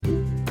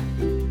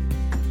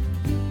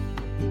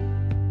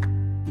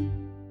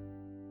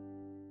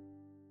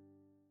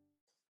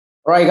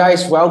All right,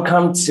 guys,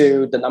 welcome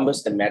to the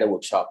Numbers That Matter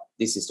workshop.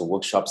 This is the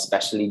workshop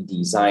specially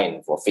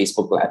designed for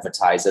Facebook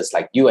advertisers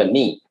like you and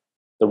me.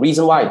 The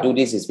reason why I do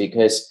this is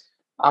because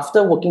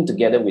after working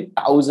together with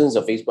thousands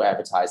of Facebook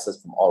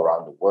advertisers from all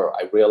around the world,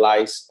 I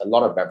realized a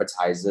lot of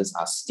advertisers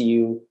are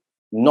still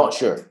not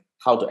sure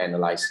how to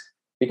analyze.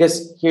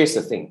 Because here's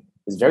the thing,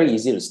 it's very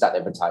easy to start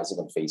advertising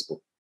on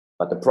Facebook.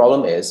 But the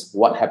problem is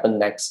what happened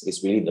next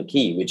is really the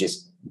key, which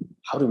is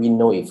how do we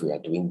know if we are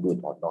doing good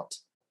or not?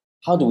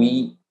 How do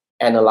we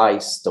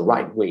analyze the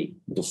right way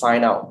to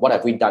find out what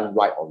have we done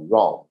right or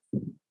wrong,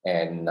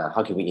 and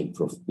how can we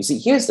improve? You see,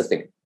 here's the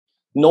thing.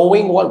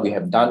 Knowing what we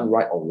have done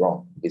right or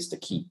wrong is the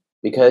key,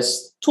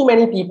 because too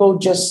many people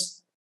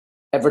just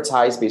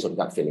advertise based on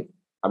gut feeling.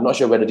 I'm not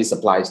sure whether this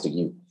applies to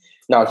you.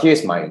 Now,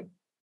 here's my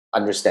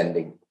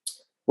understanding.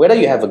 Whether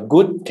you have a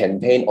good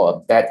campaign or a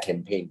bad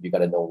campaign, you got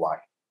to know why.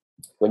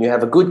 When you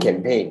have a good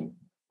campaign,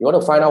 you want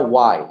to find out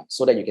why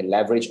so that you can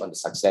leverage on the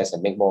success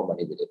and make more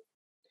money with it.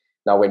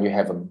 Now, when you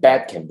have a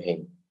bad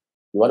campaign,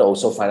 you want to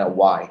also find out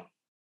why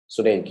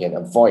so that you can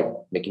avoid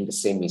making the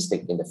same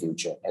mistake in the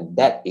future. And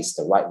that is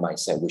the right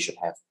mindset we should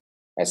have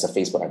as a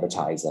Facebook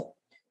advertiser.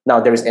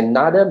 Now, there is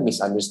another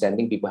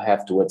misunderstanding people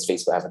have towards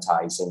Facebook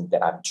advertising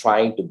that I'm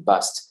trying to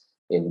bust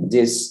in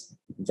this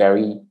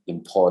very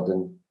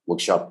important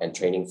workshop and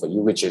training for you,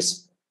 which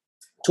is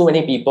too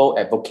many people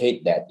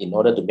advocate that in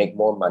order to make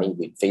more money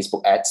with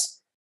Facebook ads,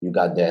 you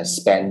got to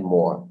spend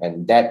more.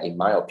 And that, in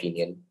my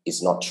opinion,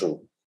 is not true.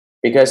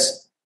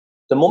 Because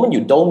the moment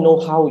you don't know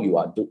how you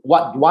are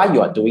why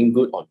you are doing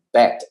good or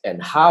bad and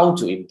how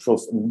to improve,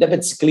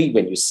 basically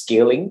when you're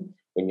scaling,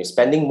 when you're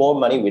spending more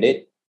money with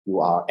it, you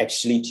are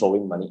actually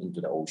throwing money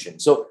into the ocean.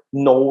 So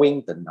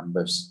knowing the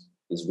numbers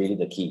is really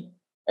the key.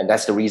 And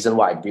that's the reason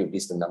why I built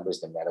this, the Numbers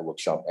That Matter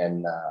workshop.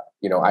 And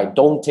I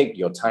don't take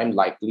your time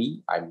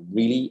lightly. I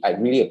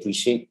really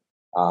appreciate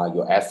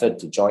your effort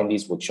to join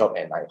this workshop.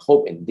 And I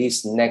hope in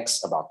this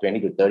next about 20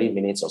 to 30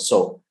 minutes or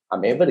so,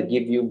 I'm able to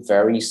give you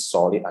very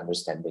solid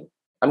understanding.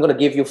 I'm going to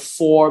give you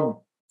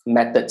 4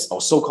 methods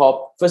or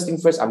so-called, first thing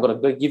first, I'm going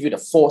to give you the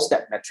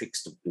 4-step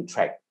metrics to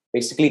track.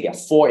 Basically, there are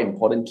 4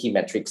 important key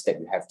metrics that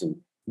you have to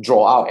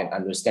draw out and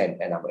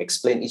understand. And I'll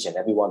explain each and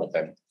every one of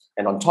them.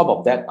 And on top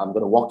of that, I'm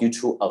going to walk you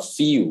through a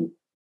few,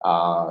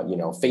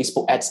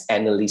 Facebook ads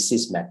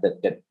analysis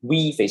method that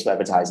we Facebook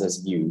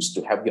advertisers use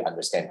to help you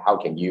understand how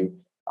can you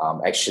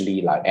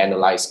actually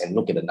analyze and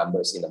look at the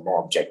numbers in a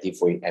more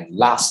objective way. And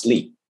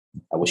lastly,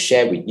 I will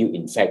share with you,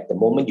 in fact, the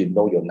moment you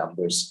know your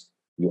numbers,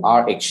 you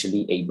are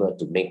actually able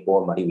to make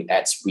more money with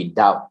ads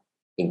without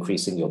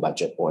increasing your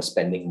budget or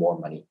spending more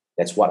money.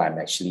 That's what I'm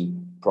actually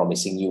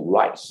promising you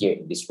right here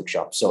in this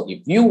workshop. So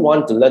if you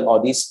want to learn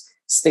all this,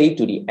 stay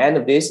to the end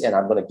of this, and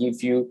I'm going to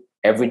give you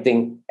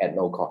everything at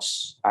no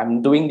cost.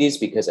 I'm doing this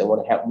because I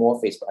want to help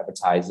more Facebook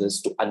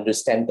advertisers to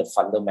understand the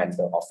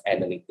fundamental of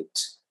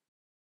analytics.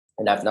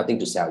 And I have nothing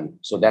to sell you.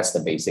 So that's the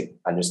basic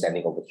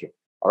understanding over here.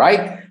 All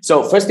right.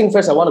 So first thing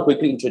first, I want to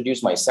quickly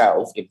introduce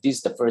myself. If this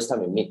is the first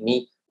time you meet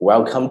me,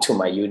 welcome to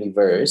my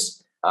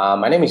universe.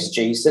 My name is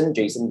Jason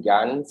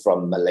Gan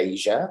from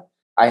Malaysia.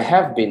 I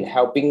have been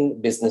helping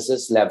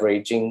businesses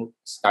navigating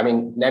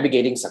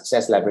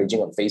success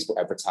leveraging on Facebook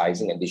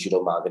advertising and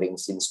digital marketing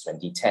since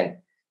 2010.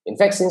 In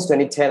fact, since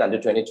 2010 until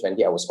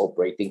 2020, I was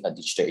operating a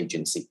digital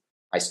agency.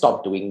 I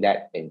stopped doing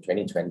that in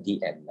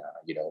 2020 and,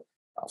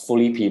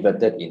 fully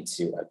pivoted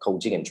into a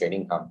coaching and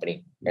training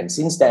company. And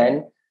since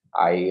then,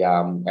 I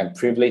am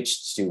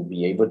privileged to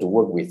be able to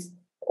work with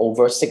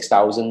over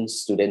 6,000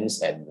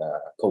 students and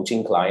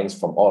coaching clients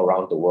from all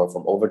around the world,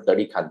 from over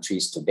 30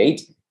 countries to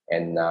date.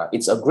 And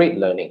it's a great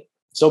learning.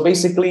 So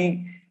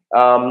basically,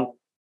 why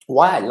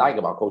I like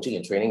about coaching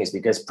and training is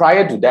because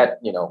prior to that,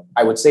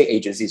 I would say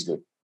agency is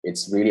good.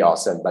 It's really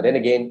awesome. But then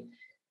again,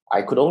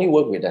 I could only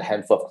work with a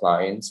handful of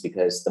clients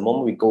because the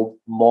moment we go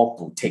more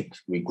boutique,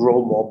 we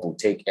grow more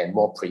boutique and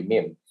more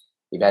premium,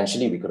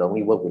 eventually we could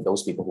only work with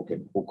those people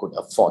who could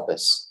afford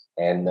this.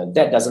 And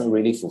that doesn't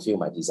really fulfill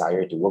my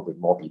desire to work with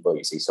more people,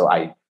 you see. So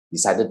I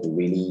decided to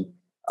really,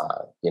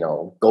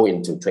 go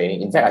into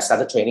training. In fact, I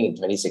started training in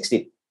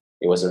 2016.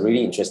 It was a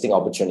really interesting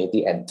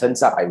opportunity. And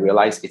turns out I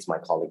realized it's my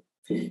calling.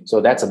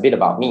 So that's a bit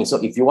about me.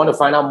 So if you want to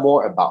find out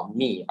more about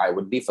me, I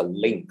would leave a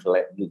link,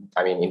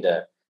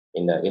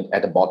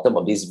 at the bottom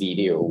of this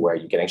video where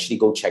you can actually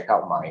go check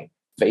out my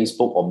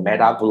Facebook or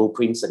Meta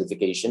Blueprint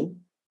certification.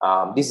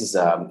 This is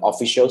an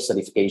official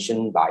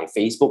certification by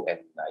Facebook and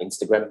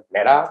Instagram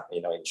Meta,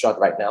 in short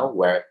right now,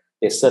 where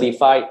they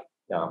certified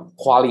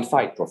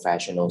qualified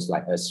professionals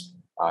like us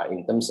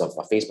in terms of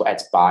Facebook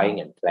ads buying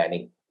and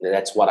planning.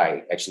 That's what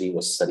I actually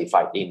was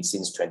certified in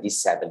since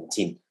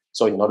 2017.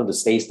 So in order to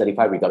stay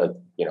certified, we got to,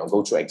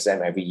 go through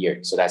exam every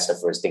year. So that's the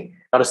first thing.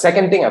 Now, the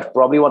second thing I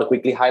probably want to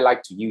quickly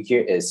highlight to you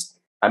here is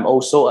I'm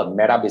also a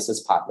Meta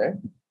business partner.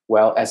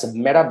 Well, as a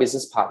Meta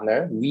business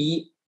partner,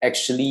 we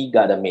actually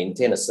got to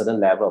maintain a certain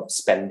level of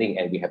spending,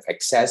 and we have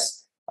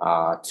access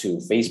to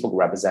Facebook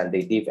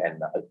representative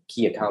and a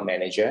key account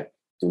manager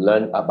to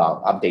learn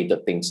about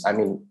updated things. I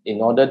mean,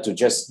 in order to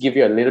just give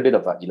you a little bit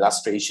of an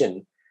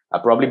illustration,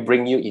 I'll probably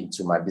bring you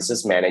into my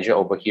business manager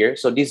over here.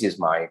 So this is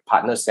my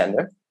partner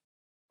center.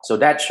 So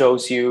that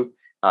shows you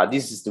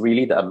this is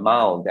really the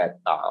amount that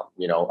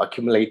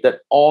accumulated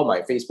all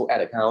my Facebook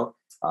ad account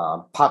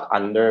parked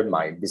under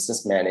my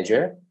business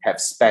manager have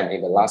spent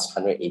in the last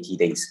 180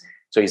 days.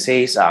 So it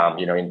says,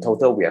 in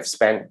total, we have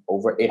spent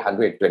over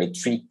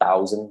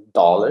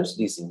 $823,000,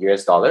 this in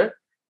US dollar,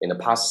 in the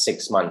past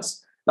 6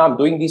 months. Now, I'm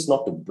doing this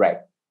not to brag.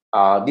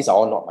 These are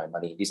all not my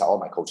money. These are all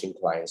my coaching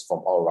clients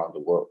from all around the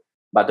world.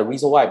 But the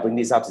reason why I bring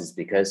this up is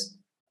because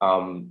I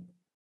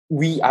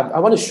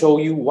want to show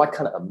you what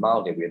kind of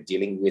amount that we're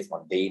dealing with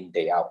on day in,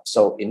 day out.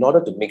 So in order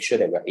to make sure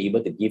that we're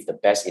able to give the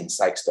best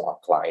insights to our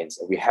clients,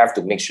 we have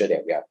to make sure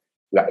that we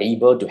are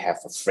able to have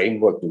a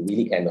framework to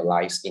really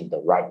analyze in the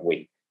right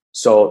way.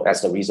 So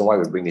that's the reason why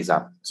we bring this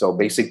up. So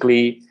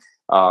basically,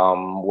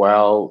 I'm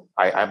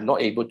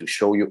not able to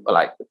show you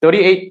like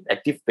 38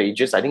 active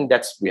pages. I think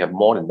we have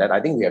more than that.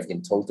 I think we have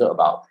in total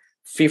about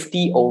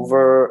 50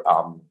 over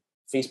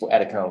Facebook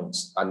ad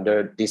accounts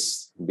under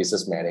this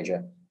business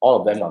manager. All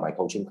of them are my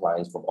coaching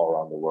clients from all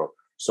around the world.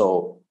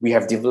 So we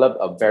have developed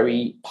a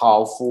very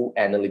powerful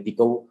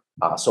analytical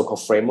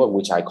so-called framework,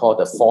 which I call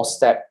the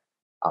 4-step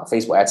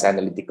Facebook ads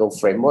analytical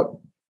framework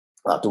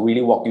to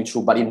really walk you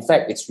through. But in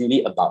fact, it's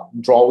really about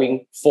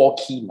drawing 4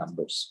 key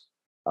numbers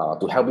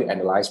to help you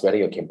analyze whether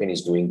your campaign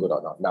is doing good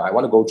or not. Now, I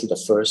want to go through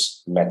the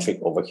first metric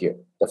over here.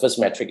 The first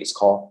metric is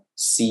called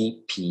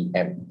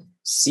CPM.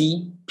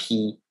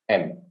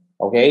 CPM,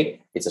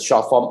 okay? It's a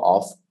short form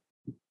of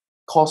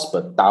cost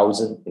per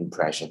 1,000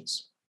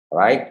 impressions, all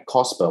right?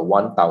 Cost per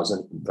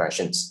 1,000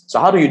 impressions. So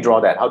how do you draw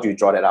that? How do you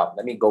draw that out?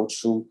 Let me go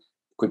through,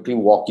 quickly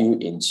walk you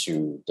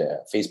into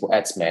the Facebook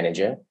Ads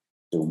Manager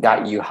to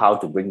guide you how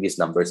to bring these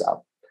numbers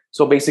out.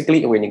 So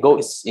basically, when you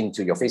go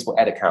into your Facebook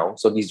ad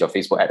account, so this is your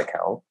Facebook ad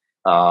account,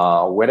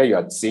 whether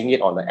you're seeing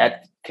it on the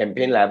ad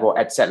campaign level,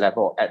 ad set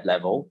level, ad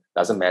level,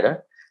 doesn't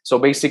matter. So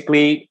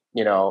basically,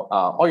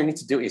 all you need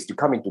to do is to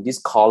come into these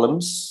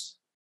columns.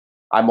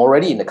 I'm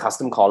already in the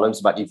custom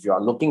columns, but if you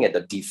are looking at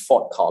the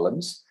default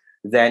columns,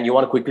 then you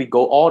want to quickly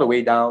go all the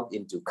way down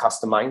into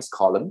customized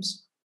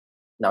columns.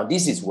 Now,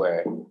 this is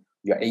where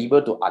you're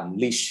able to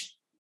unleash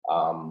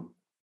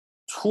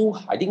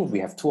I think we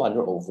have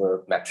 200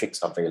 over metrics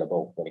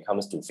available when it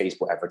comes to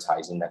Facebook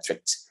advertising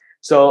metrics.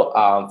 So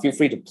feel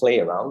free to play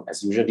around.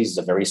 As usual, this is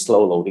a very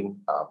slow loading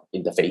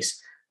interface.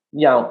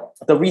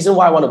 The reason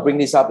why I want to bring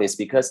this up is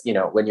because,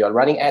 when you're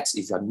running ads,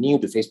 if you're new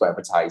to Facebook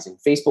advertising,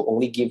 Facebook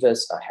only gives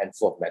us a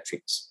handful of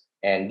metrics.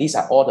 And these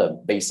are all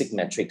the basic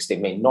metrics. They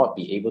may not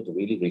be able to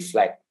really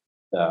reflect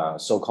the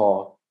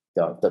so-called,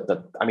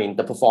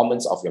 the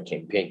performance of your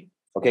campaign.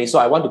 Okay, so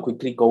I want to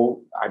quickly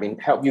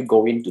help you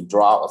go in to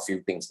draw out a few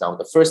things. Now,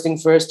 the first thing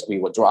first we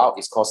will draw out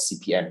is called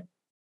CPM.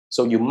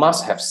 So you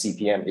must have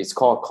CPM. It's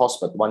called cost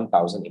per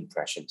 1,000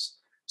 impressions.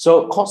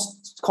 So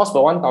cost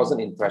per 1,000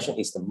 impression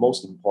is the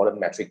most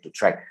important metric to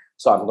track.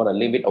 So I'm going to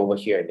leave it over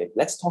here. And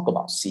let's talk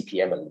about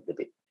CPM a little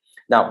bit.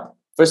 Now,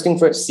 first thing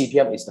first,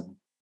 CPM is the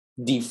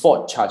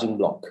default charging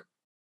block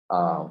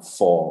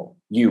for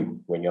you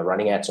when you're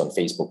running ads on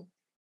Facebook.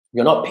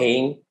 You're not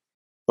paying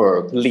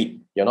per lead.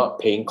 You're not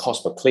paying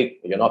cost per click.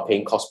 You're not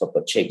paying cost per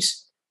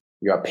purchase.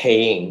 You're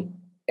paying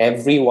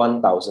every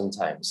 1,000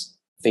 times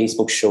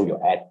Facebook show your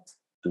ad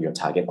to your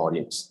target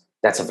audience.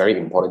 That's a very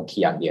important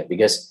key idea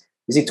because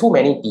you see, too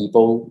many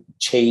people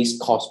chase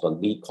cost per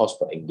lead, cost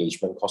per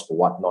engagement, cost per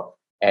whatnot,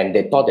 and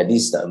they thought that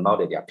this is the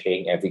amount that they are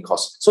paying every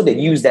cost. So they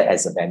use that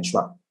as a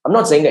benchmark. I'm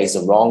not saying that it's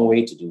the wrong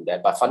way to do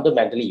that, but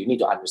fundamentally, you need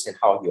to understand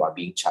how you are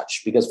being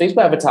charged because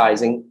Facebook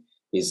advertising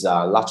is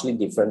largely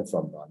different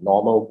from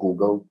normal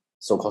Google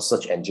so-called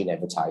search engine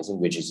advertising,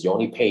 which is you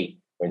only pay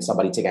when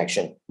somebody take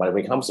action. But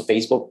when it comes to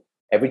Facebook,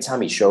 every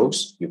time it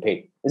shows, you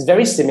pay. It's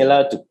very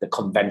similar to the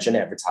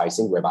conventional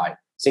advertising whereby,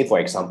 say, for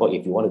example,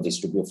 if you want to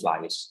distribute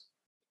flyers,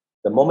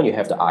 the moment you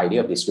have the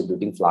idea of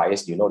distributing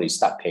flyers, you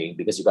start paying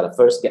because you got to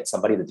first get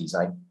somebody to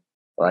design,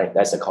 right?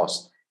 That's the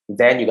cost.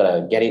 Then you got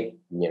to get it,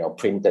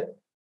 printed.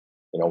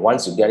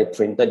 Once you get it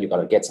printed, you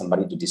got to get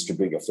somebody to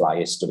distribute your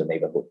flyers to the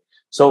neighborhood.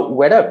 So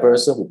whether a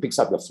person who picks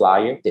up your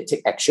flyer, they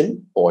take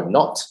action or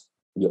not,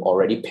 you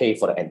already pay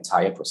for the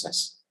entire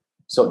process.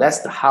 So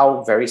that's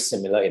how very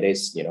similar it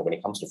is, when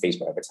it comes to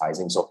Facebook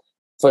advertising. So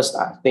first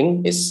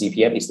thing is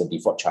CPM is the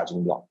default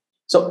charging block.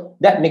 So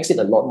that makes it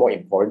a lot more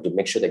important to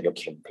make sure that your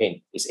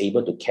campaign is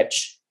able to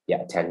catch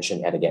their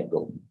attention at the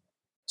get-go.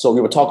 So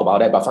we will talk about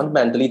that, but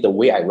fundamentally, the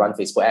way I run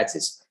Facebook ads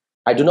is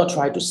I do not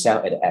try to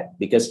sell at the ad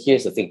because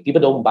here's the thing,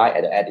 people don't buy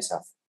at the ad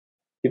itself.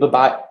 People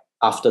buy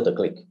after the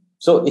click.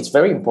 So it's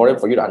very important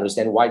for you to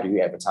understand why do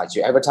you advertise.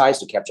 You advertise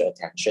to capture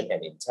attention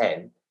and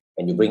intent,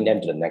 and you bring them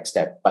to the next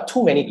step. But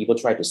too many people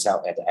try to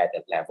sell at the ad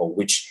level,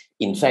 which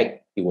in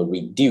fact, it will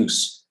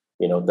reduce,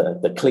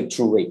 the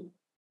click-through rate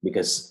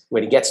because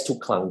when it gets too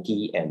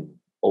clunky and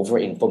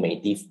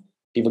over-informative,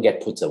 people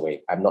get put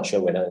away. I'm not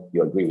sure whether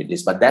you agree with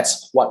this, but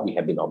that's what we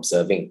have been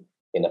observing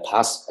in the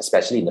past,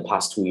 especially in the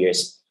past 2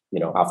 years.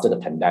 After the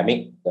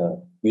pandemic,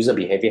 the user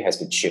behavior has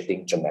been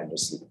shifting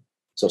tremendously.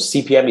 So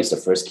CPM is the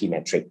first key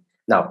metric.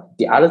 Now,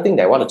 the other thing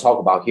that I want to talk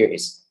about here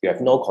is you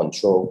have no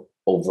control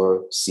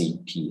over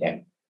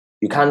CPM.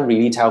 You can't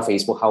really tell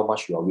Facebook how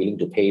much you are willing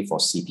to pay for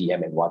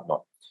CPM and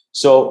whatnot.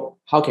 So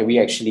how can we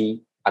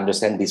actually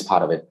understand this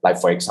part of it? Like,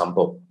 for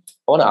example,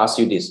 I want to ask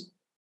you this.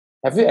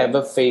 Have you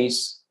ever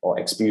faced or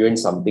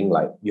experienced something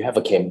like you have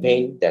a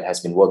campaign that has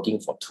been working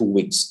for 2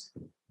 weeks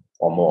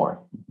or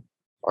more?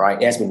 All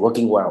right, it has been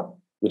working well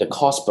with the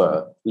cost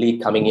per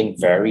lead coming in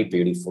very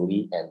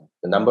beautifully, and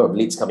the number of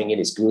leads coming in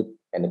is good,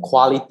 and the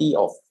quality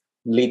of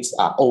leads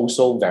are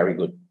also very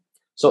good.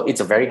 So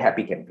it's a very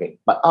happy campaign.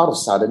 But out of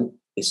sudden,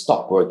 it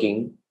stopped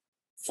working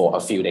for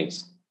a few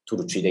days, 2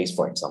 to 3 days,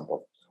 for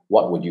example.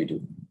 What would you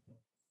do?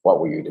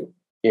 What would you do?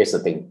 Here's the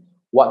thing.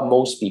 What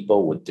most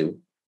people would do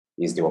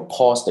is they will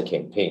pause the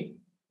campaign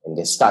and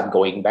they start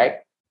going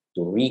back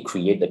to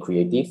recreate the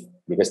creative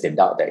because they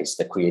doubt that it's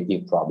the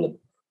creative problem.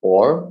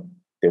 Or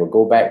they will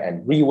go back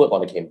and rework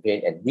on the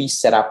campaign and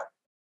reset up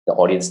the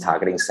audience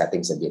targeting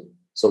settings again.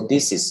 So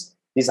these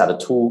are the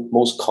two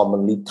most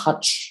commonly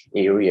touched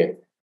area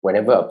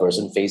whenever a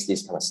person faces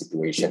this kind of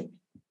situation.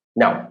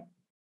 Now,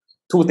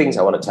 two things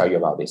I want to tell you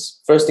about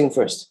this. First thing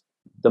first,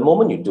 the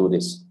moment you do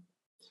this,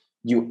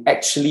 you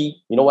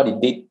actually, you know what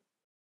it did?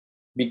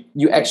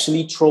 You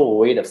actually throw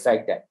away the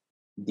fact that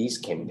this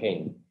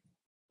campaign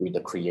with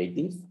the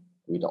creative,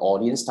 with the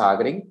audience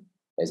targeting,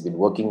 has been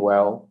working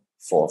well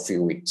for a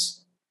few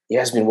weeks. It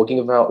has been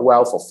working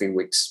well for a few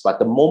weeks. But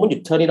the moment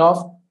you turn it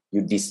off,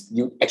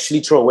 you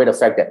actually throw away the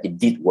fact that it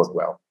did work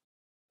well.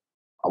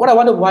 What I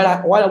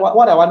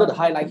wanted to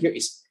highlight here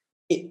is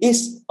it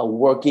is a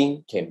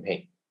working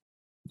campaign.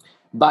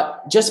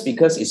 But just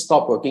because it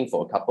stopped working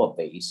for a couple of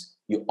days,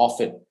 you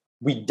often,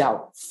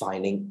 without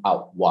finding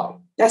out why.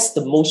 That's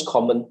the most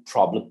common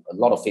problem a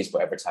lot of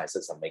Facebook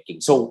advertisers are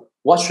making. So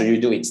what should you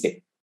do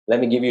instead?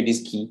 Let me give you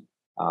this key,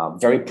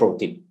 very pro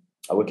tip.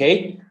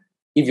 Okay?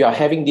 If you are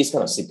having this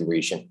kind of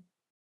situation,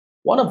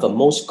 one of the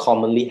most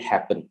commonly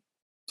happen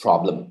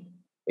problem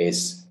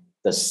is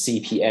the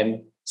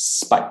CPM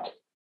spike.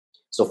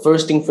 So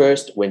first thing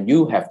first, when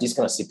you have this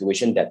kind of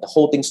situation that the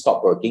whole thing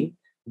stopped working,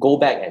 go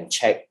back and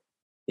check,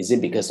 is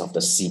it because of the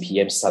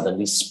CPM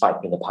suddenly spike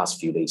in the past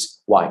few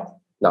days? Why?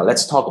 Now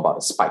let's talk about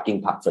the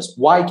spiking part first.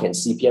 Why can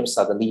CPM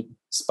suddenly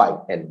spike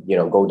and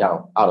go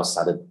down out of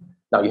sudden?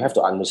 Now you have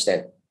to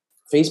understand,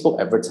 Facebook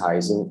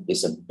advertising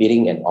is a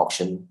bidding and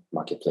auction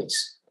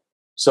marketplace.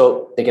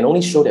 So they can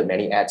only show their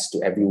many ads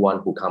to everyone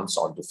who comes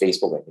onto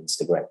Facebook and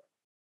Instagram.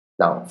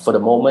 Now, for the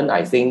moment,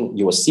 I think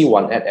you will see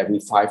one ad every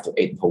 5 to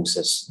 8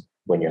 posts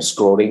when you're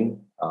scrolling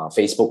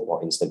Facebook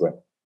or Instagram.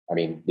 I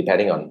mean,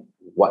 depending on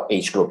what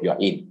age group you're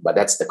in, but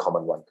that's the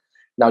common one.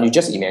 Now, you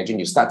just imagine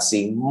you start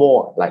seeing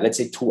more, like let's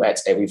say 2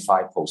 ads every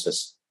 5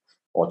 posts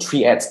or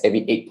 3 ads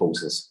every 8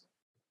 posts.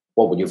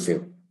 What would you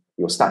feel?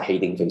 You'll start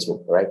hating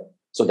Facebook, right?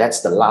 So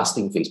that's the last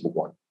thing Facebook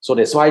wants. So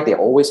that's why they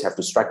always have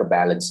to strike a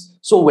balance.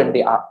 So when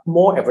there are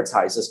more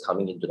advertisers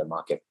coming into the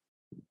market,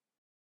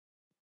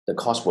 the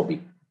cost will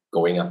be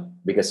going up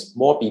because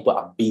more people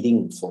are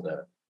bidding for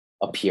the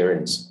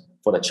appearance,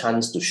 for the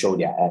chance to show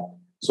their ad.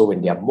 So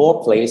when there are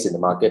more players in the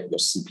market, your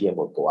CPM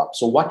will go up.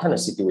 So what kind of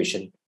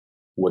situation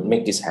would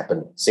make this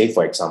happen? Say,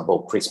 for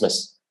example,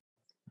 Christmas.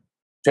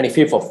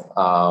 25th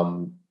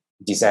of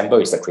December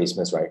is the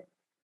Christmas, right?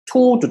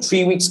 2 to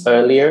 3 weeks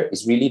earlier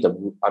is really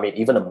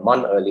even a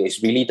month earlier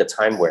is really the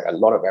time where a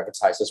lot of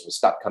advertisers will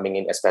start coming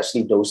in,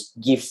 especially those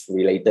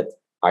gift-related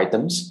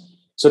items.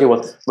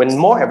 So when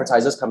more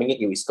advertisers coming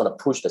in, it's going to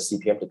push the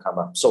CPM to come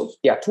up. So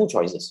there are two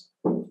choices.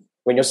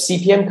 When your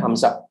CPM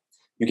comes up,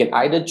 you can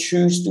either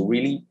choose to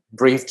really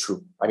brave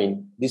through. I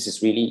mean, this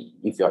is really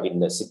if you're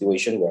in the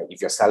situation where if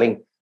you're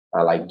selling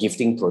like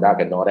gifting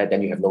product and all that,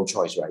 then you have no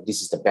choice, right?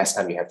 This is the best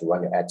time you have to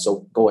run your ad.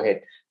 So go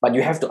ahead. But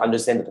you have to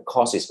understand that the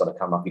cost is going to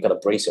come up. You got to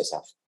brace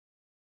yourself.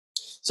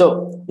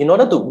 So in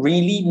order to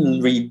really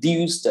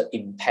reduce the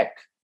impact,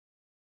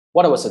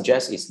 what I would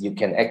suggest is you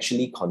can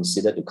actually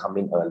consider to come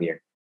in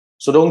earlier.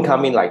 So don't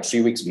come in like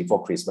 3 weeks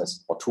before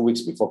Christmas or 2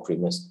 weeks before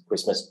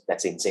Christmas.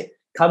 That's insane.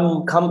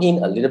 Come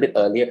in a little bit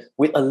earlier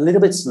with a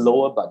little bit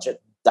slower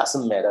budget.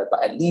 Doesn't matter,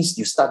 but at least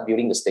you start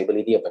building the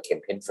stability of the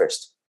campaign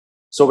first.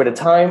 So by the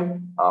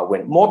time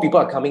when more people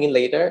are coming in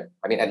later,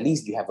 I mean, at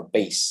least you have a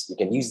base. You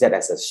can use that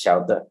as a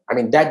shelter. I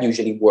mean, that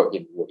usually works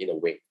in a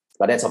way.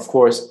 But that's, of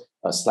course,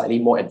 a slightly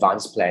more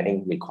advanced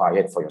planning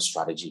required for your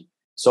strategy.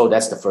 So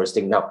that's the first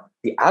thing. Now,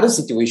 the other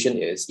situation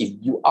is if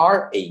you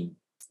are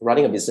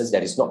running a business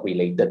that is not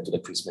related to the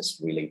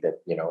Christmas related,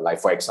 like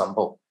for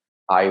example,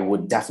 I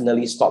would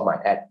definitely stop my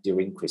ad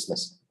during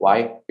Christmas.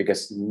 Why?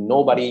 Because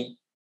nobody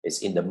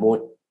is in the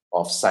mood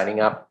of signing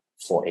up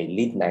for a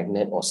lead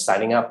magnet or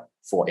signing up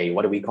for a,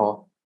 what do we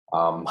call,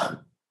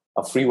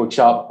 a free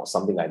workshop or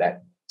something like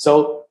that.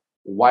 So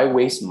why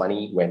waste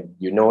money when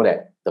you know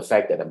that the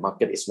fact that the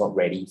market is not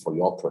ready for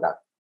your product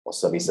or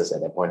services at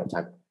that point in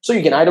time? So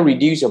you can either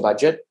reduce your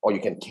budget or you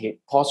can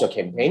pause your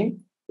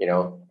campaign,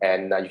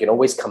 and you can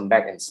always come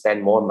back and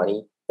spend more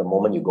money the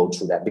moment you go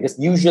through that. Because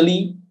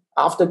usually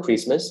after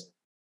Christmas,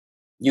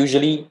 you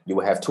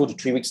will have 2 to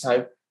 3 weeks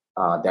time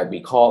that we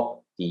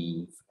call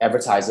the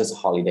advertisers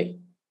holiday.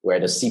 where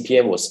the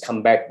CPM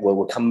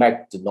will come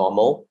back to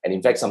normal. And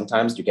in fact,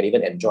 sometimes you can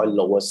even enjoy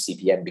lower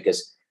CPM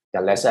because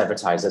there are lesser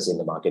advertisers in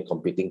the market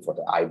competing for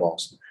the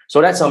eyeballs.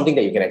 So that's something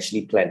that you can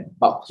actually plan.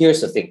 But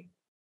here's the thing,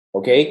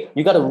 okay?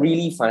 You got to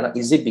really find out,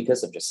 is it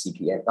because of your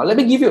CPM? Now, let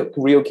me give you a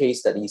real case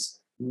studies.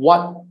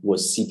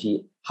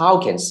 How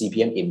can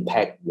CPM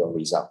impact your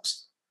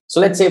results? So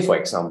let's say, for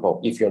example,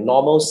 if your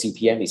normal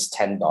CPM is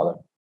 $10,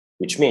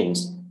 which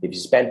means if you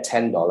spend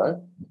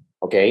 $10,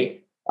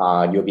 okay,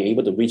 you'll be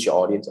able to reach your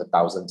audience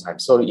 1,000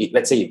 times. So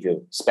let's say if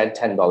you spend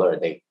 $10 a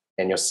day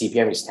and your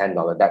CPM is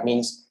 $10, that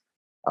means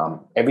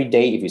every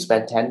day if you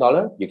spend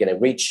 $10, you can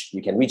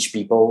reach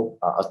people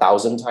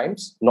 1,000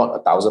 times, not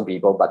 1,000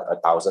 people, but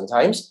 1,000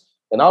 times.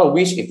 And out of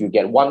which, if you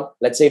get one,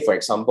 let's say for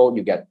example,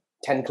 you get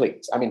 10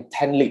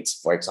 leads,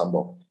 for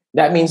example,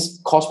 that means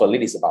cost per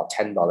lead is about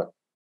 $10,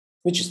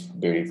 which is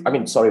beautiful.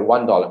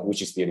 $1,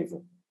 which is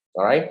beautiful.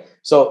 All right.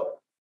 So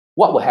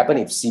what will happen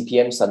if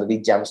CPM suddenly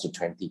jumps to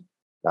 20?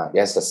 Now,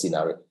 here's the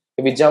scenario.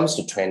 If it jumps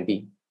to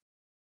 20,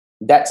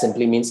 that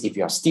simply means if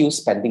you're still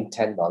spending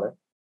 $10,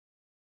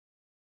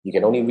 you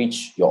can only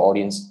reach your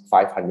audience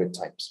 500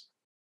 times.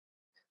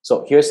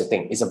 So here's the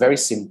thing. It's a very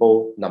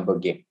simple number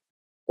game.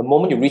 The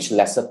moment you reach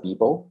lesser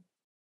people,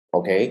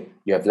 okay,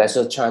 you have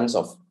lesser chance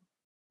of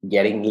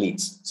getting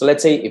leads. So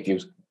let's say if your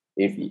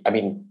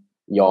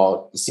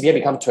CPM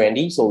become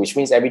 20, so which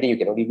means every day you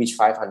can only reach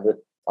 500,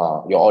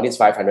 your audience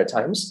 500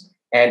 times.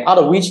 And out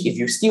of which, if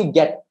you still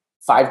get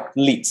 5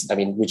 leads,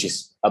 which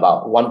is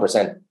about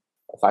 1%,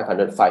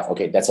 505,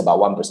 okay, that's about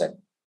 1%.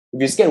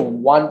 If you still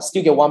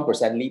get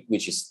 1% lead,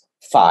 which is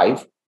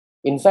 5,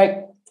 in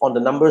fact, on the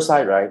number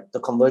side, right, the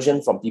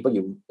conversion from people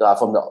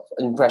from the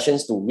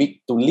impressions to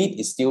lead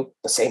is still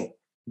the same.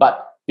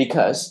 But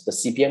because the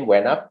CPM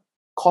went up,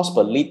 cost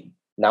per lead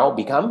now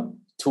become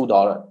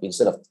 $2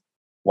 instead of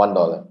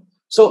 $1.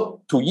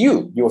 So to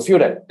you will feel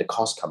that the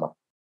cost come up.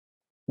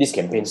 This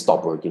campaign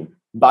stopped working.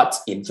 But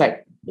in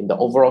fact, in the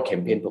overall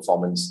campaign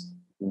performance,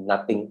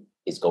 nothing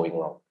is going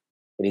wrong.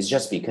 It is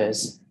just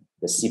because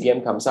the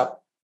CPM comes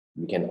up,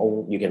 you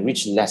can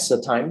reach lesser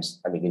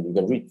times.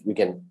 You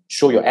can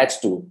show your ads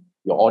to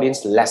your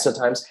audience lesser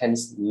times,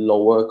 hence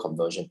lower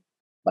conversion.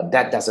 But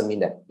that doesn't mean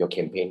that your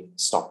campaign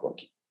stopped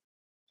working.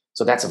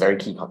 So that's a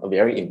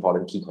very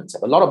important key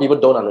concept. A lot of people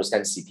don't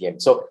understand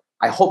CPM. So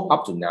I hope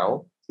up to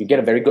now, you get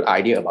a very good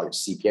idea about your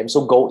CPM.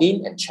 So go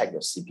in and check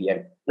your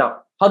CPM.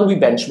 Now, how do we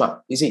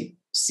benchmark? You see,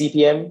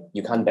 CPM,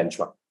 you can't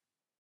benchmark.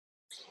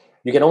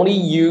 You can only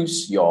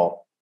use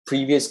your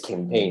previous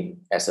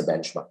campaign as a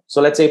benchmark.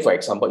 So let's say, for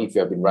example, if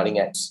you have been running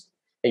ads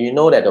and you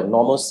know that the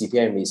normal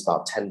CPM is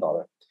about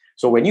 $10.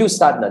 So when you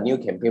start a new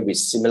campaign with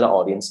similar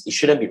audience, it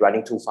shouldn't be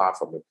running too far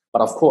from it.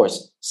 But of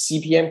course,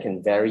 CPM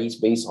can vary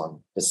based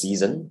on the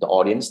season, the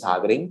audience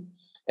targeting,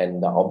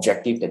 and the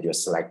objective that you're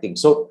selecting.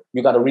 So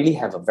you got to really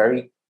have a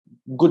very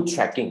good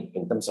tracking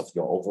in terms of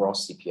your overall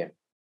CPM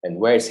and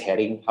where it's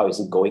heading, how is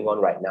it going on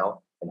right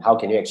now, and how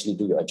can you actually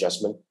do your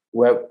adjustment?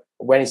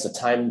 When is the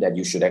time that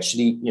you should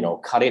actually,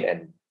 cut it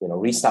and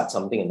restart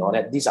something and all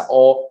that? These are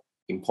all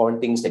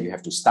important things that you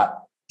have to start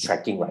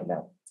tracking right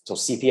now. So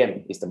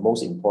CPM is the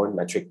most important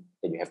metric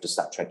that you have to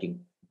start tracking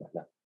right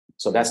now.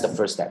 So that's the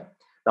first step.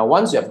 Now,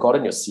 once you have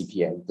gotten your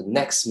CPM, the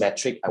next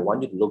metric I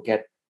want you to look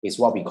at is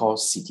what we call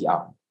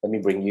CTR. Let me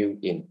bring you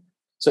in.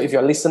 So if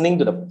you're listening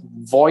to the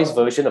voice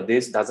version of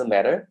this, doesn't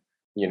matter.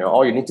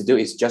 All you need to do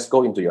is just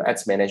go into your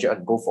ads manager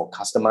and go for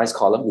customize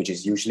column, which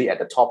is usually at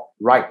the top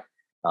right,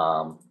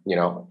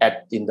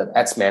 in the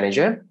ads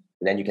manager,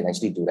 and then you can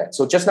actually do that.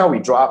 So just now we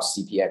draw out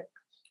CPM.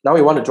 Now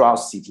we want to draw out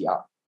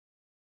CTR.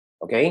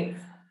 Okay.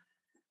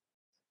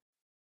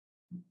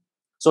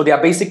 So there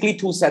are basically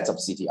 2 sets of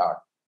CTR.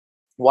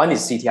 One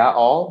is CTR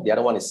all, the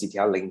other one is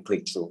CTR link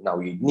click through. Now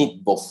we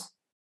need both.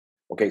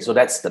 Okay, so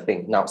that's the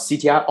thing. Now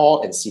CTR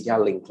all and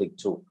CTR link click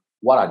through.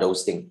 What are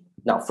those things?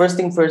 Now, first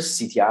thing first,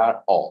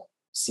 CTR all.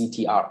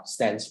 CTR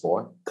stands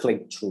for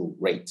click through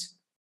rate.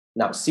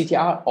 Now,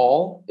 CTR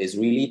all is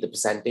really the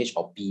percentage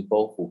of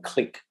people who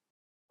click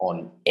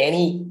on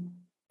any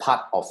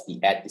part of the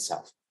ad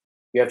itself.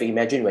 You have to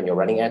imagine when you're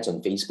running ads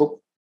on Facebook,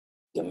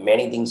 there are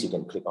many things you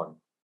can click on.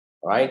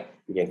 All right,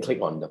 you can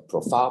click on the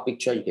profile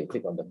picture, you can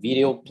click on the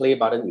video play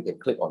button, you can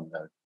click on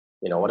the,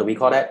 what do we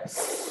call that?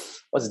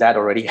 What's that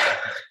already?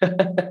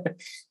 The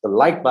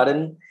like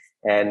button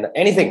and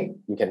anything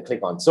you can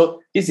click on.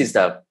 So this is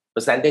the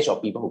percentage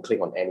of people who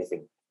click on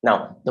anything.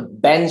 Now, the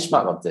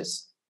benchmark of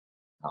this,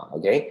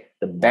 the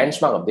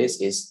benchmark of this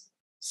is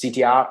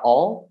CTR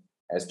all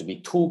has to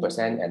be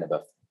 2% and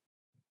above.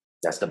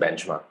 That's the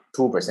benchmark,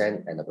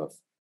 2% and above.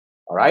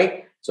 All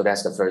right, so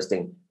that's the first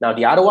thing. Now,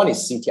 the other one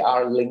is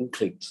CTR link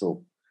click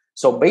through.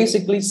 So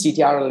basically,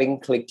 CTR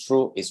link click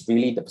through is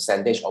really the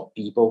percentage of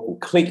people who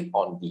click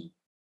on the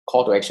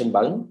call to action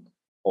button,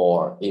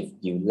 or if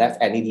you left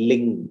any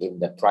link in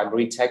the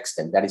primary text,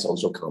 then that is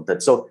also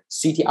counted. So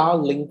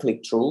CTR link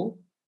click through,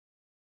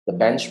 the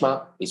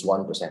benchmark is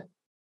 1%.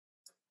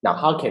 Now,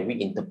 how can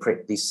we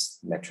interpret this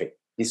metric,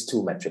 these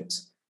 2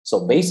 metrics?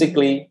 So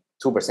basically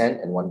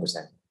 2% and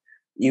 1%.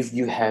 If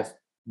you have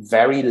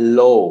very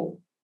low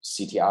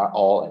CTR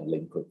all and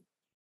link click.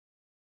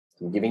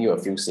 I'm giving you a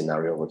few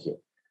scenarios over here.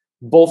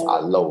 Both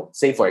are low.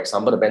 Say, for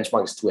example, the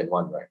benchmark is 2 and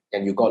 1, right?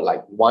 And you got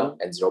like 1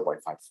 and 0.5.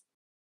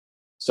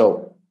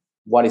 So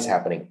what is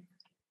happening?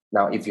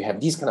 Now, if you have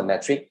this kind of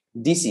metric,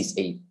 this is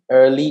an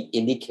early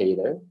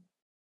indicator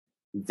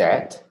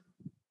that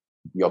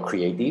your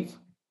creative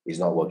is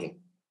not working.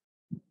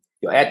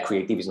 Your ad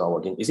creative is not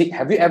working.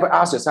 Have you ever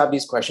asked yourself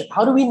this question?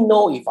 How do we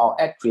know if our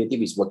ad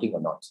creative is working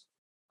or not?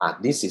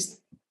 This is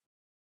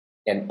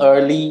an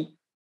early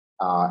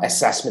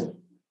assessment,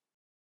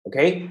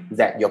 okay,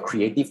 that your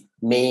creative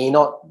may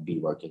not be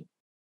working.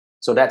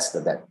 So that's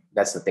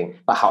the thing.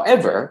 But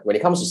however, when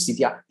it comes to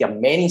CTR, there are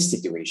many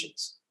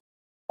situations.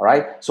 All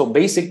right. So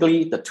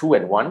basically, the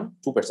 2% and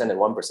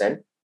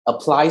 1%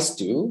 applies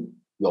to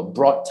your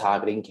broad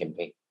targeting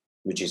campaign,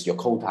 which is your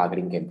cold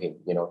targeting campaign.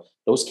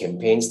 Those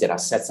campaigns that are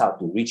set out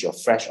to reach your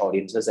fresh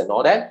audiences and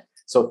all that.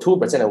 So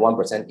 2% and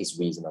 1% is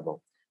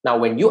reasonable. Now,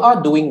 when you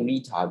are doing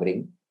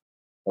retargeting,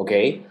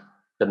 okay,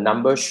 the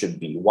number should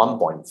be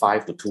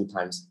 1.5 to 2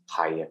 times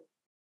higher.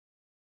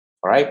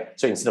 All right.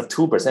 So instead of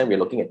 2%, we're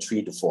looking at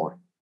 3 to 4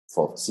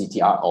 for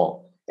CTR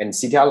all. And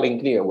CTR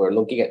link clear, we're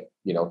looking at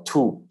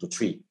 2 to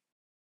 3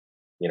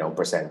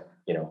 percent.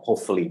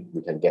 Hopefully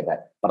we can get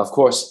that. But of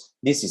course,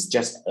 this is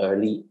just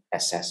early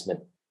assessment.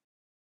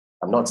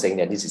 I'm not saying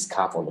that this is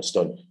carved on the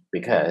stone,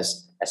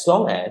 because as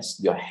long as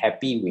you're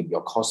happy with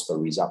your cost per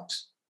result,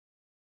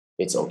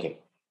 it's okay.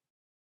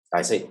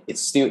 I say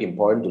it's still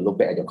important to look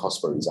back at your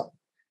cost per result.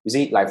 You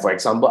see, like for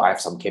example, I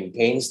have some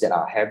campaigns that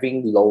are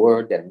having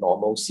lower than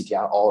normal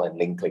CTR all and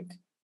link click.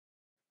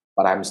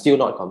 But I'm still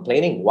not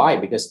complaining. Why?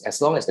 Because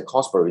as long as the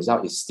cost per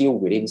result is still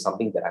within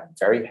something that I'm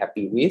very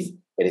happy with,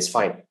 it is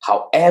fine.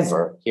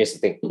 However, here's the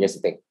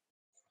thing.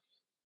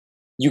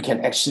 You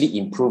can actually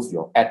improve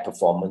your ad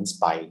performance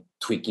by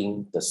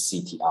tweaking the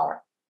CTR.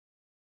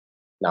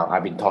 Now,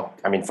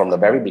 from the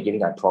very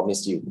beginning, I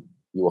promised you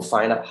will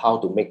find out how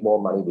to make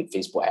more money with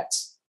Facebook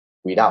ads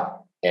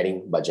without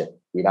adding budget,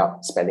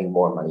 without spending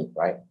more money,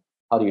 right?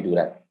 How do you do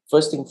that?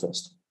 First thing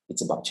first,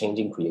 it's about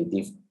changing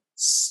creative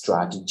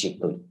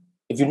strategically.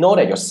 If you know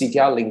that your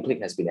CTR link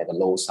click has been at the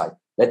low side,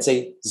 let's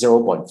say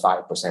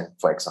 0.5%,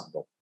 for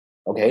example,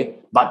 okay?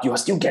 But you are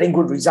still getting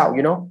good result,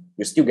 You're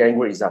still getting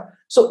good result.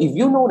 So if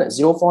you know that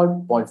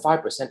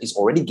 0.5% is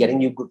already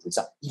getting you good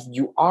result, if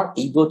you are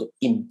able to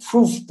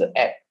improve the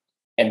ad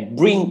and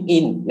bring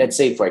in, let's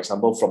say, for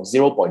example, from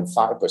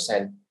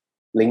 0.5%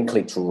 link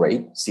click-through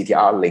rate,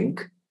 CTR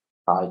link,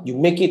 you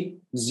make it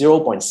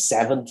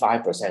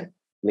 0.75%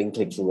 link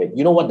click-through rate.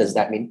 You know what does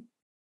that mean?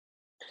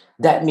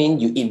 That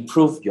means you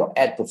improve your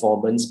ad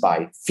performance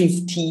by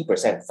 50%,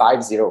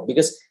 50,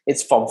 because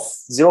it's from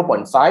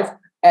 0.5,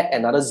 add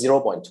another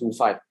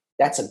 0.25.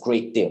 That's a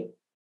great deal.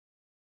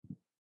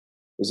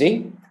 You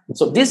see?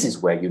 So this is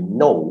where you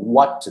know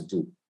what to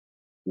do,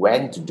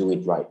 when to do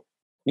it right.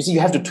 You see, you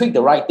have to tweak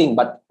the right thing,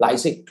 but like I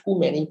said, too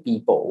many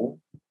people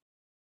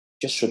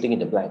just shooting in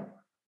the blank.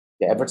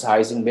 They're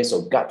advertising based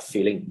on gut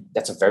feeling.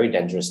 That's a very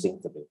dangerous thing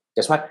to do.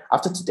 That's why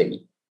after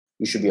today,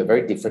 you should be a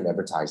very different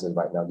advertiser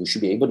right now. You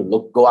should be able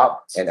to go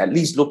out and at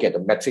least look at the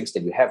metrics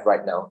that you have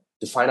right now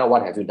to find out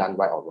what have you done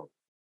right or wrong.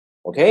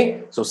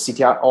 Okay? So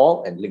CTR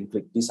all and link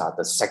click, these are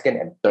the second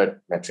and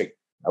third metric.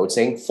 I would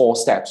say 4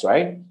 steps,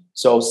 right?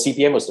 So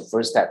CPM was the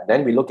first step.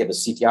 Then we look at the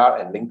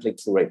CTR and link click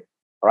through rate.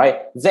 All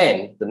right.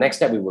 Then the next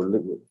step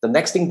the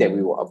next thing that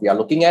we are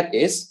looking at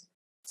is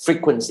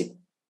frequency.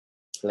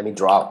 Let me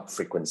draw out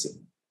frequency.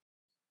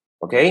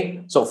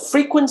 Okay. So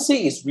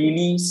frequency is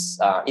really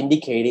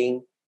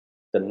indicating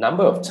the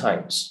number of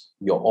times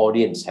your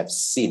audience have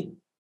seen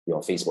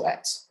your Facebook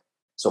ads.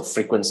 So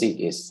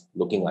frequency is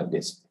looking like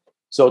this.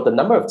 So the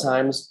number of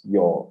times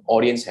your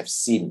audience have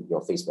seen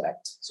your Facebook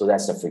ads. So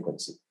that's the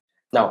frequency.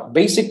 Now,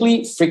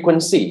 basically,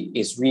 frequency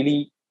is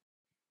really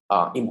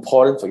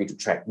important for you to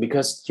track,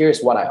 because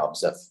here's what I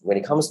observe when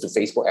it comes to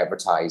Facebook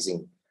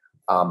advertising.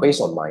 Based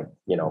on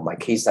my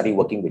case study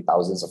working with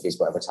thousands of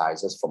Facebook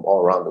advertisers from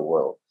all around the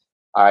world,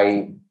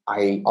 I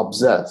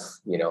observe,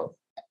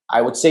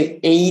 I would say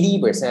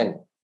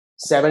 80%,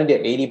 70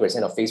 to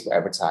 80% of Facebook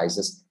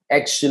advertisers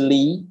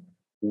actually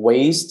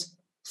waste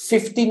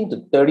 15 to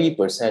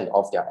 30%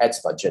 of their ads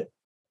budget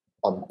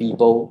on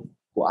people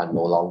who are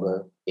no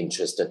longer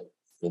interested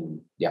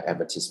in their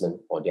advertisement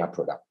or their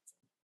product.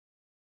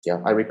 Yeah,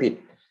 I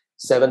repeat,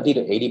 70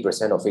 to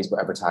 80% of Facebook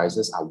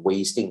advertisers are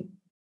wasting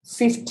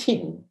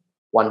 15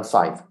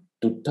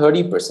 to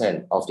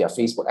 30% of their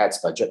Facebook ads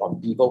budget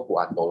on people who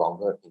are no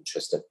longer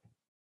interested.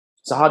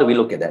 So how do we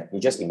look at that? You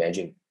just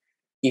imagine,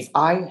 if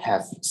I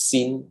have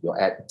seen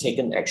your ad,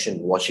 taken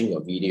action, watching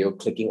your video,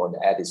 clicking on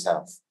the ad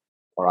itself,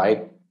 all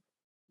right,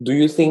 do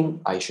you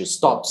think I should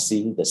stop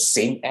seeing the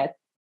same ad?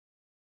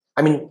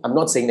 I mean, I'm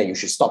not saying that you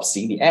should stop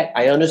seeing the ad.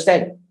 I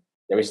understand.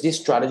 There is this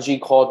strategy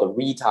called the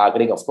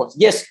retargeting. Of course,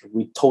 yes,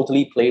 we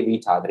totally play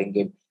retargeting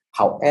game.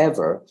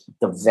 However,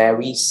 the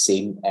very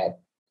same ad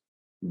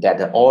that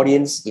the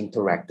audience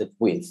interacted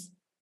with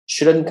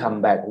shouldn't come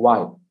back.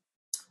 Why?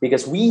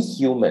 Because we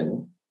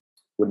human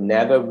would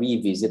never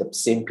revisit the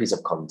same piece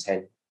of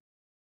content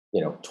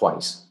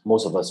twice.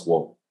 Most of us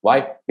won't.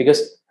 Why?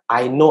 Because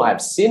I know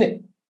I've seen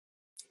it.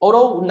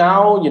 Although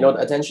now, the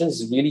attention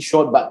is really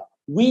short, but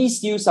we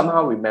still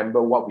somehow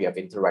remember what we have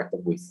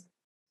interacted with,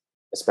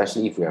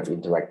 especially if we have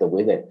interacted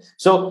with it.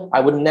 So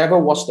I would never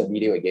watch the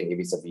video again if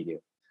it's a video.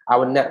 I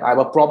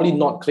will probably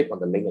not click on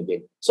the link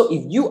again. So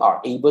if you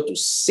are able to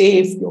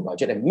save your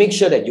budget and make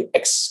sure that you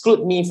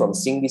exclude me from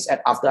seeing this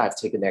ad after I've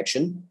taken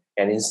action,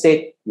 and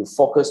instead you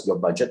focus your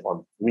budget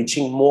on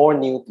reaching more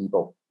new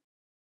people,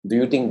 do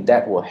you think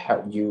that will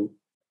help you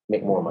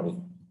make more money?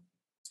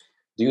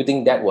 Do you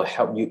think that will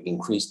help you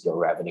increase your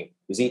revenue?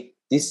 You see,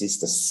 this is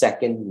the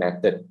second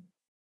method,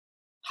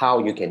 how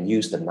you can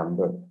use the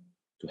number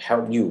to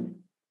help you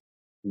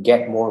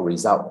get more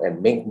result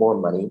and make more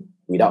money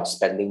without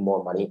spending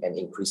more money and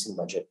increasing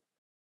budget.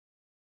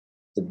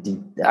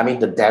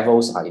 The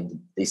devils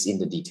is in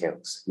the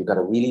details. You got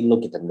to really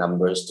look at the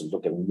numbers to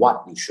look at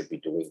what you should be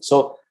doing.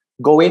 So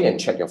go in and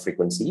check your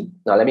frequency.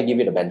 Now, let me give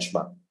you the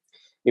benchmark.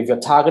 If you're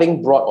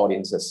targeting broad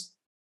audiences,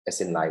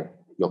 as in like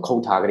your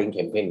co-targeting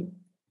campaign,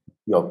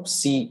 your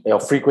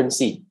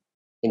frequency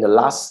in the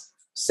last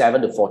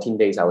 7 to 14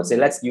 days, I would say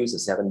let's use the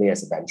 7 day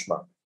as a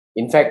benchmark.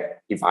 In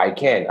fact, if I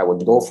can, I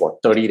would go for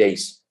 30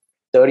 days.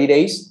 30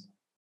 days,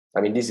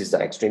 this is the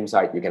extreme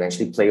side. You can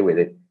actually play with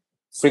it.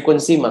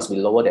 Frequency must be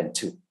lower than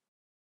 2.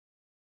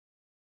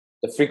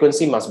 The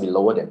frequency must be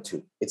lower than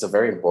 2. It's a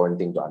very important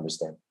thing to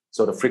understand.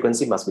 So the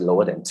frequency must be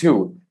lower than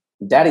 2.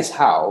 That is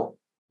how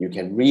you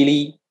can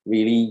really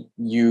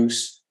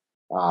use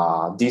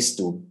this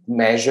to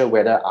measure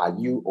whether are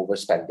you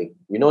overspending.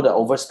 The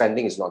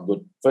overspending is not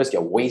good. First,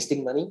 you're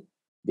wasting money.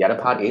 The other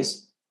part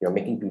is you're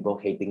making people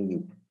hating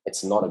you.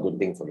 It's not a good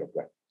thing for your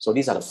brand. So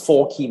these are the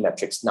 4 key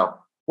metrics. Now,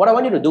 what I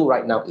want you to do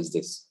right now is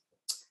this.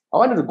 I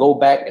want you to go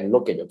back and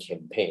look at your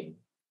campaign.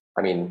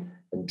 And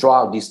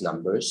draw out these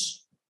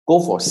numbers.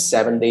 Go for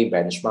 7-day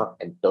benchmark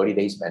and 30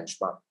 days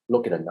benchmark.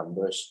 Look at the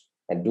numbers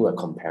and do a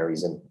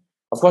comparison.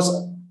 Of course,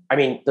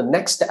 the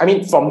next step,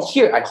 from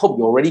here, I hope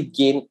you already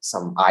gained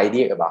some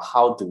idea about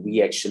how do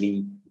we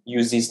actually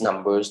use these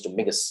numbers to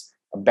make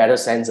a better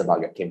sense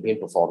about your campaign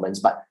performance.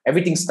 But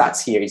everything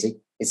starts here, you see?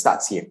 It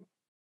starts here.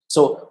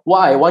 So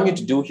what I want you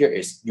to do here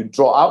is you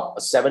draw out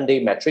a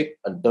 7-day metric,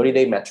 a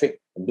 30-day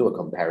metric, and do a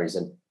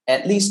comparison.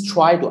 At least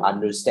try to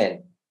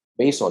understand,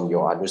 based on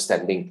your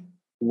understanding,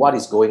 what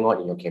is going on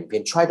in your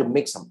campaign. Try to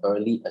make some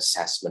early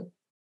assessment.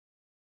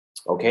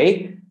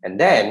 Okay? And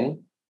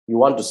then you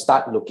want to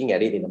start looking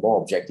at it in a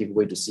more objective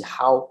way to see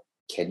how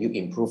can you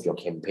improve your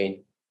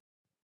campaign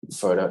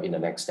further in the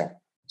next step.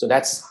 So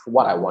that's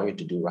what I want you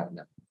to do right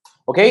now.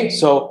 Okay,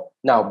 so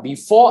now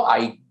before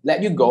I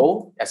let you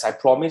go, as I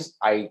promised,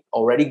 I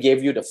already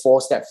gave you the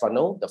 4-step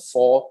funnel, the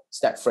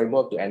 4-step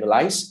framework to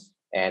analyze.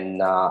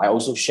 And I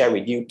also share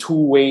with you 2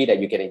 ways that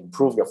you can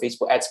improve your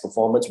Facebook ads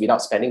performance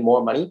without spending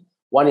more money.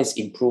 One is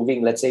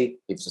improving, let's say,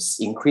 if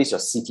you increase your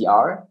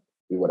CTR,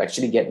 you would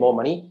actually get more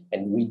money,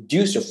 and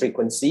reduce your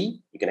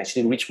frequency. You can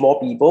actually reach more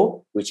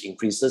people, which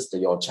increases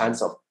your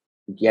chance of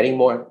getting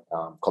more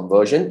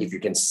conversion. If you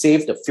can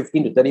save the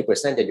 15 to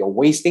 30% that you're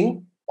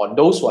wasting on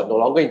those who are no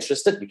longer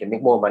interested, you can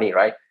make more money,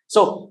 right?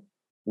 So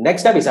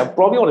next step is I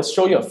probably want to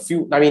show you a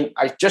few.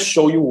 I just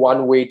show you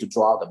one way to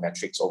draw out the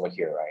metrics over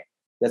here, right?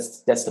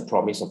 That's the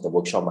promise of the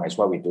workshop. That's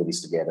why we do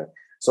this together.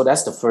 So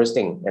that's the first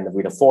thing. And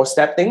with the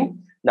 4-step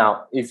thing,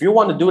 now, if you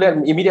want to do that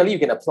immediately, you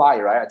can apply,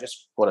 right? I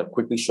just want to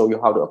quickly show you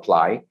how to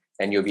apply,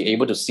 and you'll be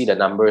able to see the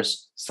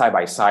numbers side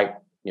by side,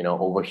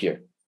 over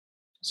here.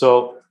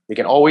 So we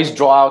can always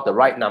draw out the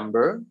right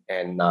number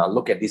and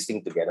look at this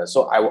thing together.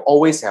 So I will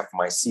always have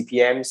my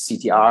CPM,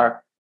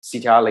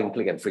 CTR, link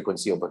click, and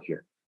frequency over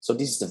here. So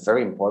this is a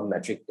very important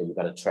metric that you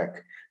got to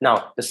track.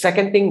 Now, the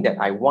second thing that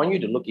I want you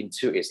to look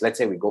into is, let's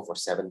say we go for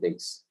 7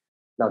 days.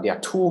 Now, there are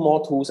 2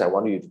 more tools I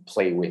want you to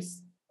play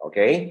with.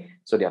 Okay,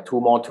 so there are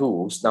 2 more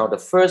tools. Now, the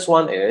first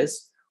one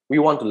is we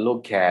want to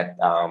look at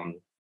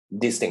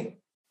this thing.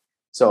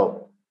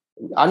 So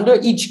under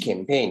each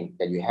campaign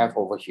that you have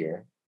over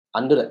here,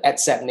 under the ad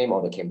set name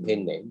or the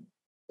campaign name,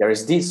 there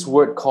is this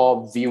word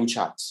called view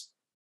charts.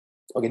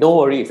 Okay, don't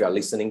worry if you're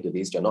listening to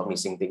this, you're not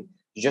missing things.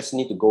 You just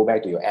need to go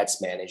back to your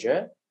ads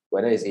manager,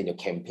 whether it's in your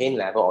campaign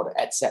level or the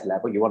ad set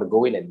level, you want to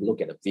go in and look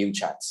at the view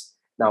charts.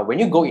 Now, when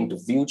you go into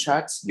view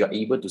charts, you're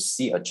able to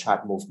see a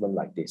chart movement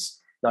like this.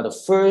 Now, the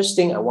first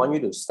thing I want you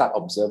to start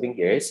observing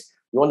here is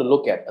you want to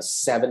look at a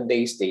 7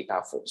 days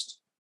data first.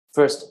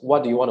 First,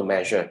 what do you want to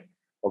measure?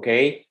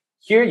 Okay,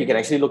 here you can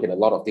actually look at a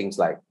lot of things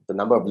like the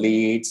number of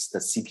leads, the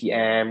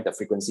CPM, the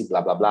frequency,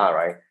 blah, blah, blah,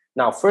 right?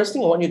 Now, first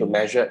thing I want you to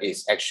measure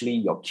is actually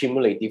your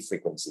cumulative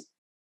frequency.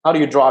 How do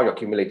you draw your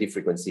cumulative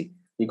frequency?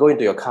 You go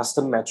into your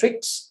custom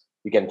metrics,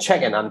 you can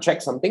check and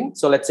uncheck something.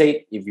 So let's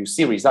say if you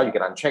see result, you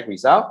can uncheck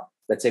result.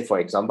 Let's say, for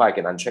example, I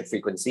can uncheck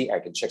frequency, I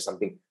can check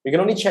something. You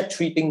can only check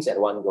 3 things at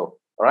one go.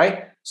 All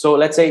right. So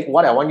let's say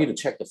what I want you to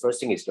check, the first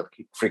thing is your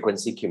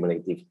frequency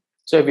cumulative.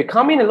 So if you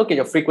come in and look at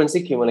your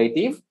frequency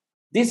cumulative,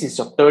 this is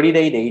your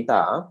 30-day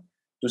data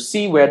to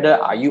see whether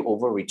are you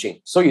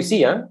overreaching. So you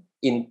see,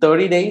 in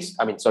 30 days,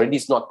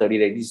 this is not 30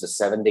 days, this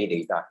is a 7-day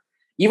data.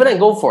 Even I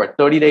go for a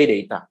 30-day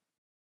data,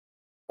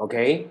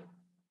 Okay,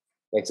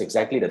 that's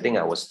exactly the thing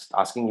I was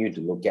asking you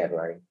to look at,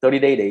 right?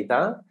 30-day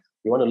data,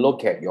 you want to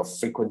look at your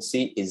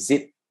frequency. Is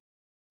it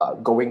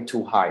going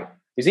too high?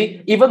 You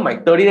see, even my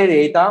 30-day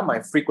data,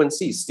 my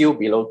frequency is still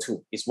below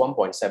 2. It's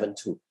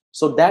 1.72.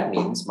 So that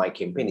means my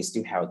campaign is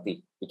still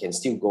healthy. It can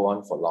still go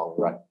on for long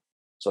run.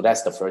 So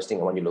that's the first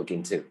thing I want you to look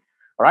into.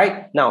 All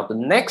right. Now, the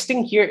next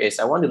thing here is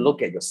I want to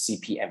look at your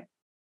CPM.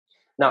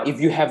 Now,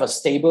 if you have a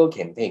stable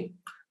campaign,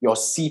 your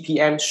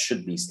CPM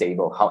should be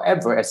stable.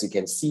 However, as you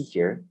can see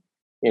here,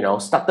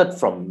 started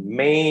from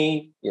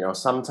May,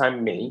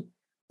 sometime May,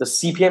 the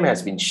CPM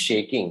has been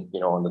shaking.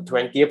 On the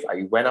 20th,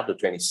 I went up to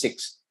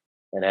 26.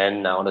 And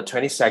then on the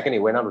 22nd, it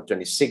went up to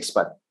 26,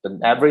 but the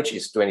average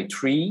is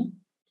 23.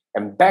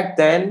 And back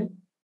then,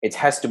 it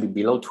has to be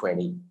below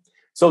 20.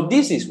 So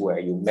this is where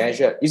you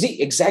measure. You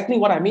see exactly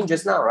what I mean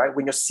just now, right?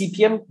 When your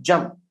CPM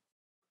jump,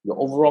 your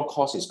overall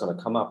cost is going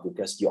to come up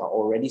because you are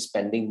already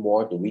spending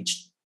more to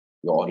reach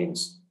your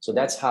audience. So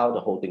that's how the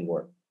whole thing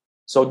works.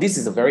 So this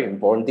is a very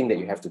important thing that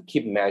you have to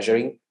keep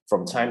measuring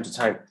from time to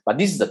time. But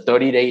this is the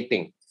 30-day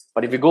thing.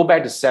 But if you go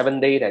back to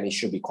 7-day, then it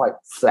should be quite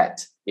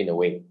flat in a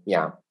way.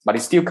 Yeah, but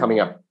it's still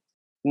coming up.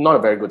 Not a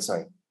very good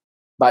sign.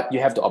 But you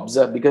have to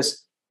observe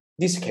because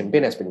this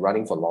campaign has been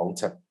running for long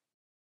term.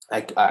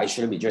 I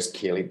shouldn't be just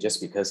killing it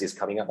just because it's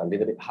coming up a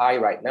little bit high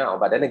right now.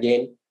 But then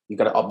again, you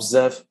got to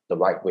observe the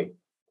right way.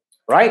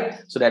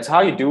 Right? So that's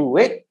how you do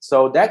it.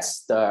 So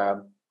that's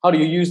how do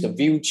you use the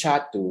view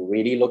chart to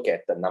really look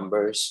at the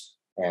numbers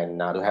and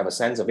to have a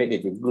sense of it.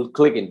 If you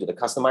click into the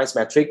customized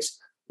metrics,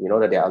 you know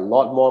that there are a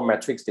lot more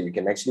metrics that you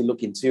can actually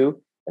look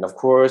into. And of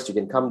course, you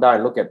can come down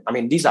and look at,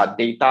 these are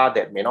data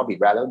that may not be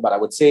relevant, but I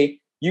would say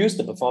use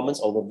the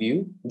performance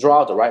overview,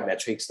 draw out the right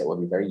metrics that will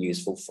be very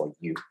useful for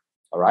you.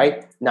 All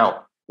right.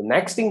 Now, the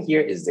next thing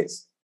here is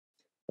this.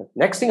 The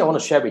next thing I want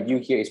to share with you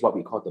here is what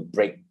we call the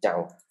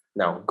breakdown.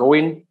 Now, go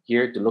in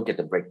here to look at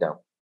the breakdown.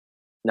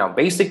 Now,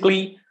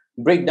 basically,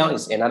 breakdown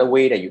is another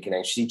way that you can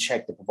actually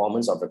check the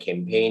performance of a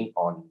campaign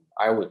on,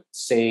 I would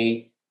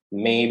say,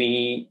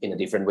 maybe in a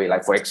different way.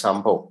 Like, for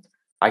example,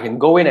 I can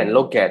go in and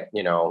look at,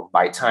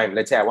 by time.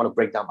 Let's say I want to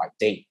break down by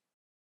day.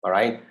 All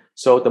right.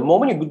 So the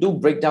moment you do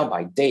breakdown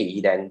by day,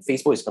 then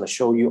Facebook is going to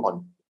show you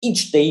on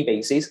each day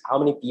basis how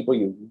many people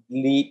you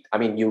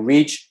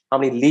reach, how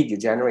many lead you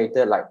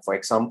generated. Like, for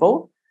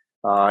example,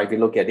 if you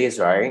look at this,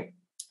 right?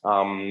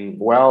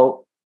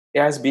 Well,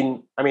 it has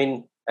been,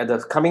 at the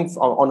coming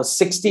on the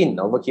 16th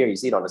over here, you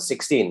see it on the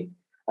 16th,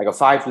 I got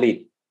 5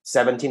 lead,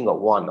 17 got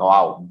 1. Oh,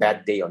 wow,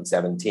 bad day on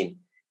 17.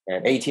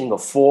 And 18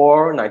 got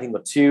 4, 19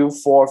 got 2,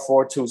 4,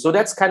 4, 2. So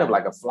that's kind of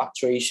like a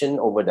fluctuation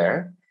over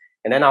there.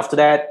 And then after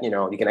that,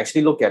 you can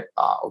actually look at,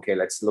 okay,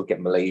 let's look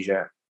at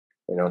Malaysia.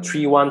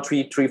 3, 1,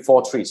 3, 3,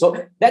 4, 3.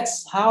 So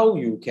that's how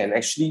you can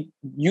actually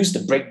use the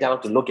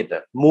breakdown to look at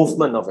the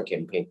movement of a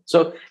campaign.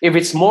 So if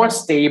it's more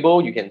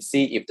stable, you can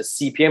see if the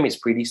CPM is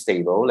pretty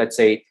stable. Let's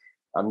say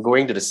I'm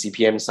going to the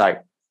CPM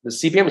side. The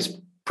CPM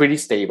is pretty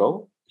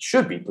stable,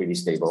 should be pretty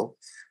stable.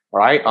 All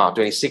right,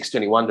 26,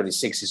 21,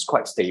 26 is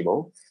quite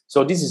stable.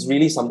 So this is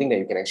really something that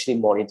you can actually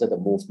monitor the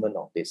movement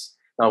of this.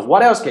 Now,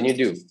 what else can you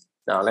do?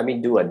 Now, let me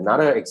do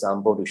another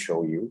example to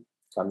show you.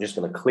 So I'm just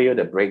going to clear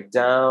the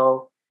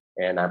breakdown.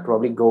 And I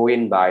probably go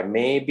in by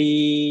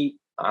maybe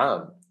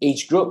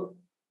age group.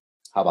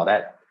 How about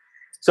that?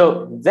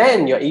 So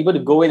then you're able to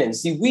go in and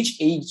see which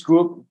age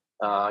group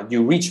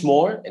you reach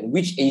more and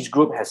which age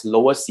group has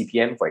lower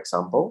CPM, for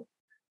example.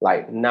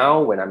 Like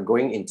now, when I'm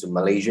going into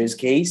Malaysia's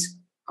case,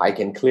 I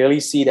can clearly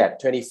see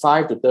that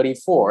 25 to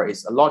 34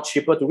 is a lot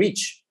cheaper to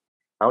reach.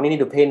 I only need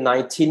to pay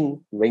 19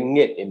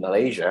 ringgit in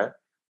Malaysia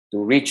to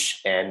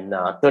reach, and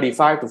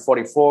 35 to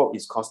 44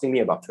 is costing me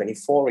about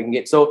 24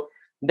 ringgit. So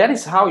that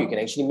is how you can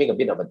actually make a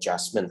bit of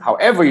adjustment.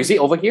 However, you see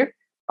over here,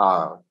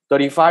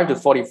 35 to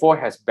 44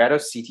 has better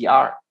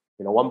CTR,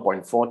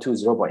 1.42,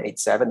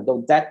 0.87.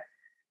 Though that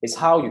is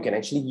how you can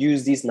actually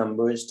use these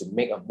numbers to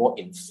make a more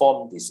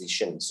informed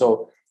decision.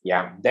 So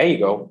yeah, there you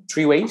go.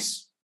 3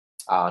 ways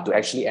to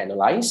actually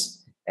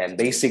analyze. And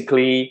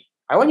basically,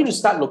 I want you to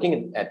start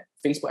looking at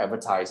Facebook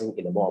advertising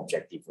in a more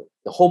objective way.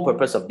 The whole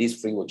purpose of this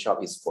free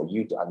workshop is for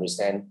you to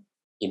understand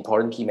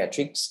important key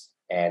metrics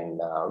and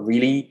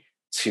really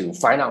to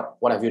find out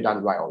what have you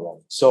done right or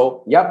wrong.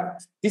 So, yep,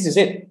 this is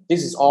it.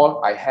 This is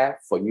all I have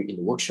for you in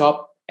the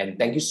workshop. And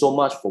thank you so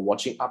much for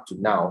watching up to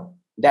now.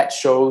 That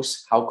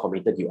shows how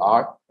committed you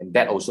are. And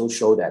that also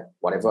shows that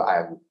whatever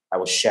I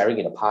was sharing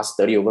in the past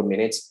 30 over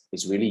minutes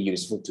is really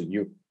useful to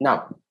you.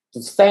 Now, to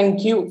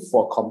thank you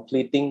for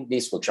completing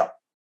this workshop.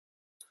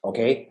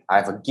 Okay, I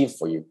have a gift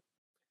for you.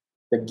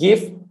 The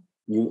gift,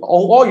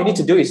 all you need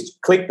to do is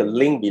click the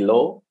link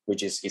below,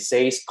 which is, it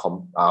says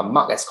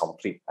mark as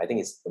complete. I think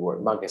it's the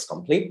word mark as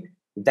complete.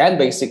 Then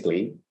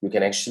basically, you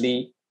can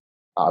actually,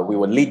 we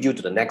will lead you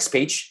to the next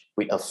page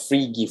with a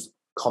free gift,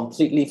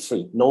 completely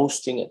free, no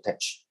string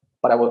attached.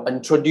 But I will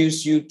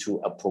introduce you to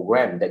a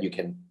program that you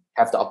can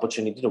have the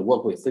opportunity to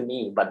work with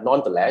me. But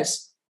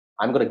nonetheless,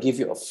 I'm going to give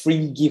you a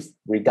free gift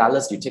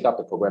regardless you take up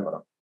the program or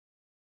not.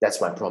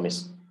 That's my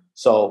promise.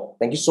 So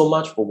thank you so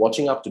much for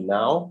watching up to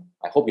now.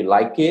 I hope you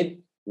like it.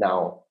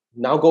 Now,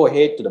 Now go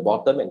ahead to the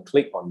bottom and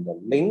click on the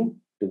link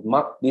to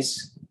mark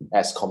this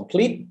as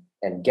complete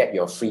and get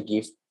your free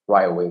gift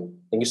right away.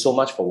 Thank you so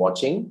much for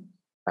watching.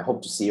 I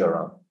hope to see you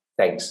around.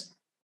 Thanks.